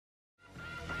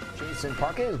Madison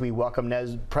Park. We welcome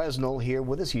Nez Presnall here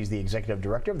with us. He's the Executive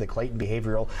Director of the Clayton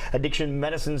Behavioral Addiction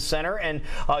Medicine Center, and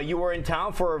you were in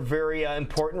town for a very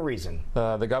important reason.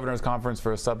 The Governor's Conference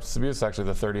for Substance Abuse, actually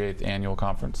the 38th annual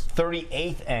conference.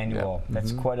 38th annual. Yeah.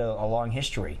 That's quite a long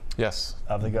history. Yes.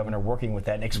 Of the Governor working with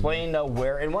that. And explain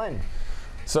where and when.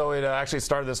 So it actually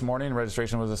started this morning.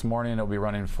 Registration was this morning. It'll be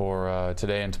running for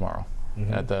today and tomorrow.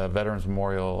 At the Veterans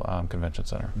Memorial Convention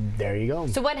Center. There you go.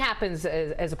 So what happens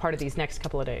as a part of these next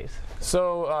couple of days?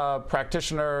 So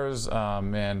practitioners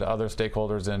and other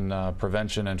stakeholders in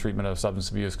prevention and treatment of substance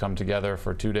abuse come together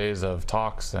for 2 days of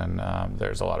talks, and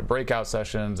there's a lot of breakout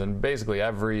sessions, and basically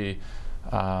every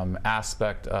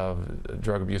aspect of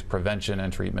drug abuse prevention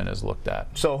and treatment is looked at.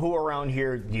 So who around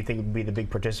here do you think would be the big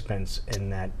participants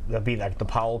in that? That'd be like the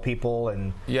Powell people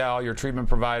and... Yeah, all your treatment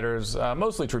providers,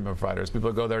 mostly treatment providers.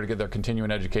 People go there to get their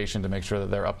continuing education to make sure that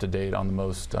they're up to date on the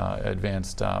most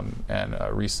advanced and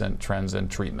recent trends in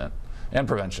treatment and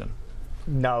prevention.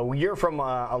 No, you're from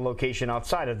a location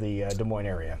outside of the Des Moines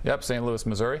area. Yep, St. Louis,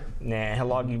 Missouri. Nah, how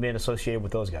long have you been associated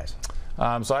with those guys?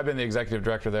 So I've been the executive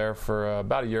director there for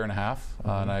about a year and a half,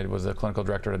 and I was a clinical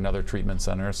director at another treatment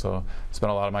center, so spent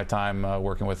a lot of my time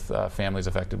working with families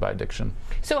affected by addiction.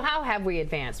 So how have we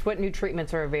advanced? What new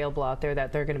treatments are available out there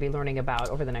that they're going to be learning about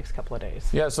over the next couple of days?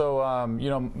 Yeah, so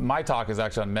you know, my talk is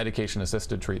actually on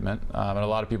medication-assisted treatment, and a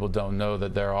lot of people don't know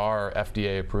that there are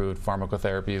FDA-approved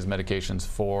pharmacotherapies, medications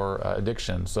for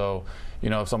addiction. So, you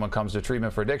know, if someone comes to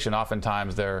treatment for addiction,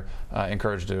 oftentimes they're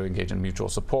encouraged to engage in mutual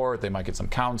support. They might get some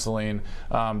counseling,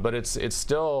 but it's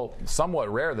still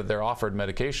somewhat rare that they're offered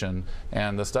medication,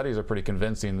 and the studies are pretty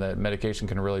convincing that medication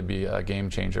can really be a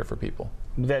game changer for people.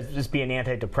 Would that just be an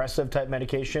antidepressive type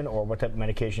medication, or what type of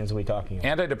medications are we talking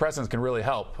about? Antidepressants can really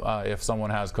help if someone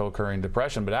has co-occurring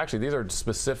depression, but actually these are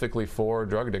specifically for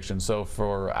drug addiction. So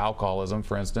for alcoholism,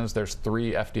 for instance, there's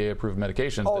 3 FDA-approved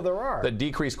medications that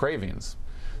decrease cravings.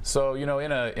 So, you know,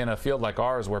 in a field like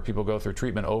ours where people go through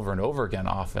treatment over and over again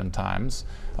oftentimes,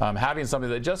 having something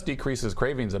that just decreases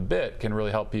cravings a bit can really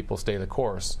help people stay the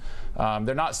course.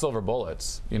 They're not silver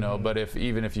bullets, you know, but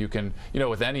even if you can, you know,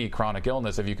 with any chronic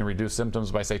illness, if you can reduce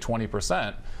symptoms by, say,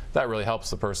 20%, that really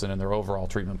helps the person in their overall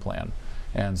treatment plan.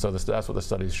 And so that's what the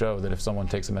studies show, that if someone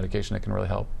takes a medication, it can really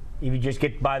help. If you just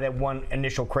get by that one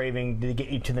initial craving to get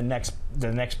you to the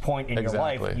next point in your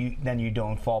life, then you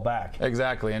don't fall back.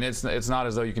 Exactly, and it's not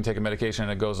as though you can take a medication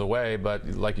and it goes away. But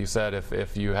like you said,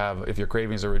 if your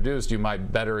cravings are reduced, you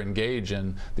might better engage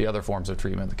in the other forms of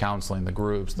treatment, the counseling, the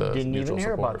groups, the Didn't mutual even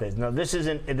hear support. about this. No, this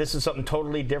is something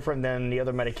totally different than the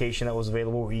other medication that was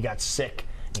available where you got sick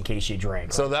in case you drank.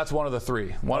 Right? So that's one of the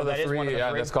 3. One of the three,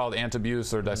 that's called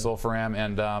antabuse or disulfiram,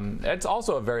 and it's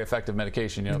also a very effective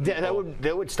medication. You know,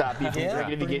 that would stop you from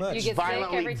drinking if you get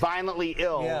violently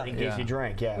ill in case you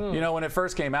drank. Yeah. You know, when it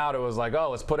first came out, it was like,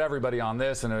 oh, let's put everybody on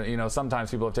this, and you know,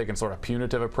 sometimes people have taken sort of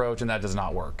punitive approach, and that does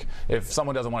not work. If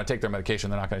someone doesn't want to take their medication,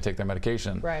 they're not going to take their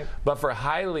medication. Right. But for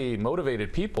highly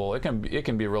motivated people, it can be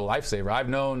a real lifesaver. I've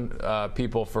known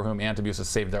people for whom antabuse has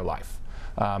saved their life.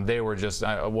 They were just,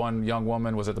 one young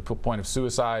woman was at the point of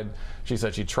suicide. She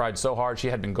said she tried so hard. She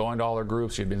had been going to all her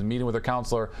groups. She had been meeting with her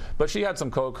counselor, but she had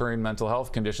some co-occurring mental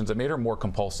health conditions that made her more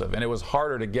compulsive, and it was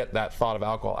harder to get that thought of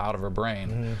alcohol out of her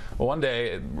brain. Well, one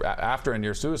day, after and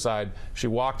near suicide, she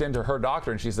walked into her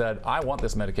doctor and she said, I want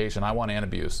this medication. I want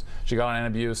antabuse. She got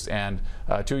on antabuse, and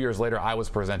 2 years later, I was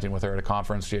presenting with her at a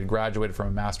conference. She had graduated from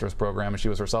a master's program, and she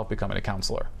was herself becoming a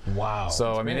counselor. Wow.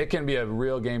 So, I mean, it can be a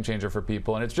real game changer for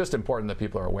people, and it's just important that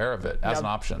people are aware of it as an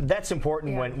option. That's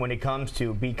important when it comes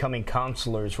to becoming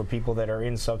counselors for people that are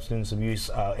in substance abuse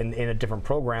in a different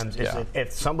programs.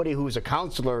 If somebody who's a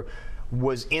counselor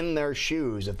was in their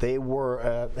shoes, if they were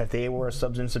a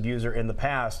substance abuser in the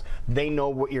past, they know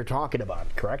what you're talking about,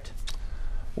 correct?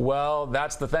 Well,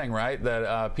 that's the thing, right?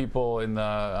 That people in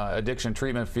the addiction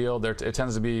treatment field, it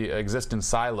tends to exist in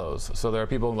silos. So there are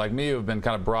people like me who've been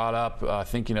kind of brought up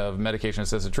thinking of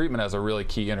medication-assisted treatment as a really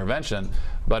key intervention.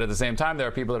 But at the same time, there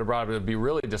are people that are brought up to be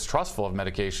really distrustful of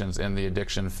medications in the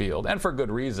addiction field, and for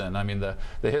good reason. I mean, the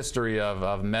history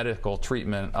of medical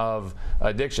treatment of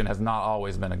addiction has not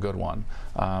always been a good one.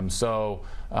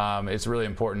 It's really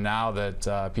important now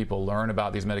that people learn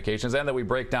about these medications, and that we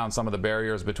break down some of the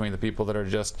barriers between the people that are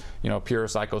just, you know, pure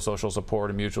psychosocial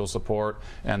support and mutual support,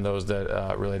 and those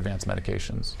that really advance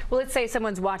medications. Well, let's say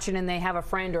someone's watching and they have a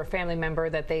friend or a family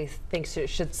member that they think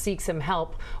should seek some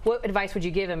help. What advice would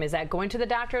you give them? Is that going to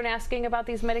the doctor and asking about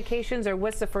these medications, or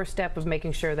what's the first step of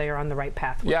making sure they are on the right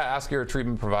pathway? Yeah, ask your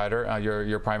treatment provider,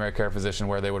 your primary care physician,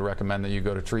 where they would recommend that you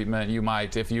go to treatment. You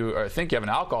might, if you think you have an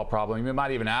alcohol problem, you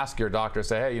might even ask your doctor,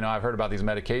 say, hey, you know, I've heard about these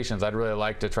medications. I'd really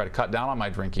like to try to cut down on my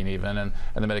drinking even, and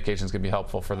the medications can be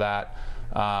helpful for that.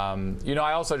 You know,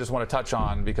 I also just want to touch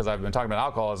on, because I've been talking about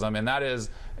alcoholism, and that is,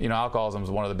 you know, alcoholism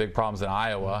is one of the big problems in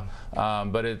Iowa,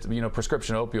 but it, you know,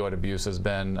 prescription opioid abuse has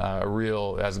been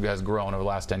has grown over the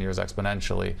last 10 years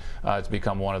exponentially. It's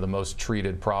become one of the most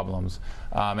treated problems,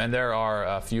 and there are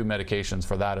a few medications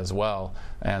for that as well.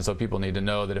 And so people need to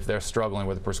know that if they're struggling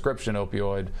with prescription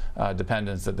opioid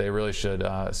dependence, that they really should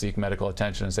seek medical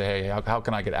attention and say, hey, how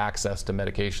can I get access to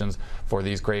medications for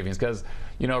these cravings? Because,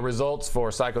 you know, results for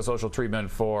psychosocial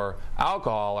treatment for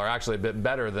alcohol are actually a bit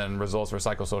better than results for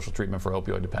psychosocial treatment for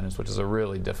opioid dependence, which is a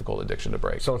really difficult addiction to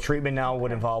break. So treatment now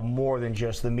would involve more than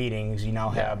just the meetings. You now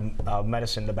have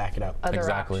medicine to back it up. Other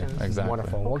exactly. options. Exactly.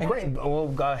 Wonderful. Well, great.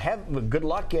 Well, have good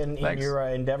luck in your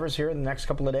endeavors here in the next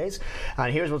couple of days.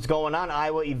 And here's what's going on.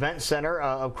 Iowa Event Center,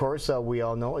 of course, we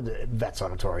all know it. Vets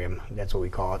Auditorium. That's what we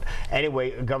call it.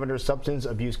 Anyway, Governor's Substance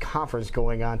Abuse Conference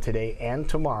going on today and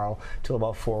tomorrow till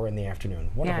about 4 in the afternoon.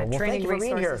 Wonderful. Yeah, well, thank you for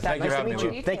being here. Thank you nice for to meet having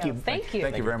you. me. Thank you. Thank you.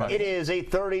 Thank you very much. It is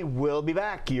 8:30. We'll be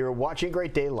back. You're watching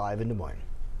Great Day live in Des Moines.